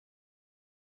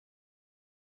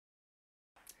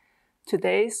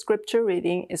Today's scripture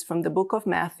reading is from the book of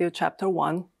Matthew, chapter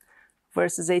 1,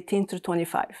 verses 18 through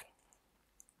 25.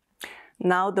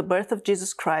 Now the birth of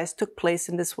Jesus Christ took place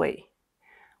in this way.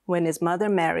 When his mother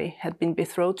Mary had been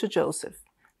betrothed to Joseph,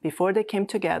 before they came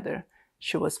together,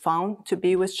 she was found to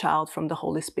be with child from the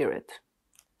Holy Spirit.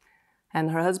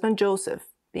 And her husband Joseph,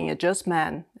 being a just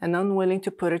man and unwilling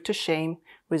to put her to shame,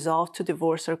 resolved to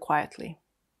divorce her quietly.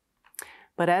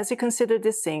 But as he considered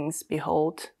these things,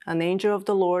 behold, an angel of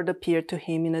the Lord appeared to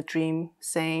him in a dream,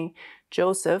 saying,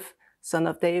 Joseph, son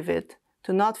of David,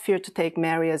 do not fear to take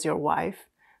Mary as your wife,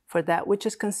 for that which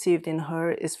is conceived in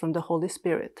her is from the Holy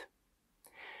Spirit.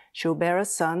 She will bear a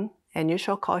son, and you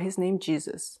shall call his name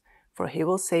Jesus, for he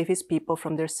will save his people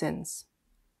from their sins.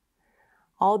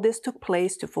 All this took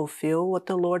place to fulfill what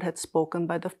the Lord had spoken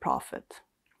by the prophet.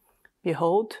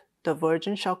 Behold, the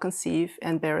virgin shall conceive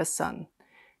and bear a son,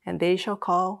 and they shall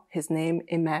call his name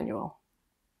Emmanuel,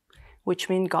 which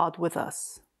means God with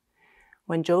us.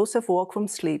 When Joseph woke from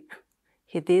sleep,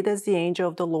 he did as the angel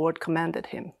of the Lord commanded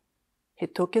him. He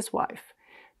took his wife,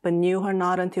 but knew her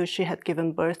not until she had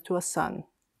given birth to a son,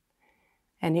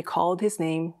 and he called his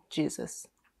name Jesus.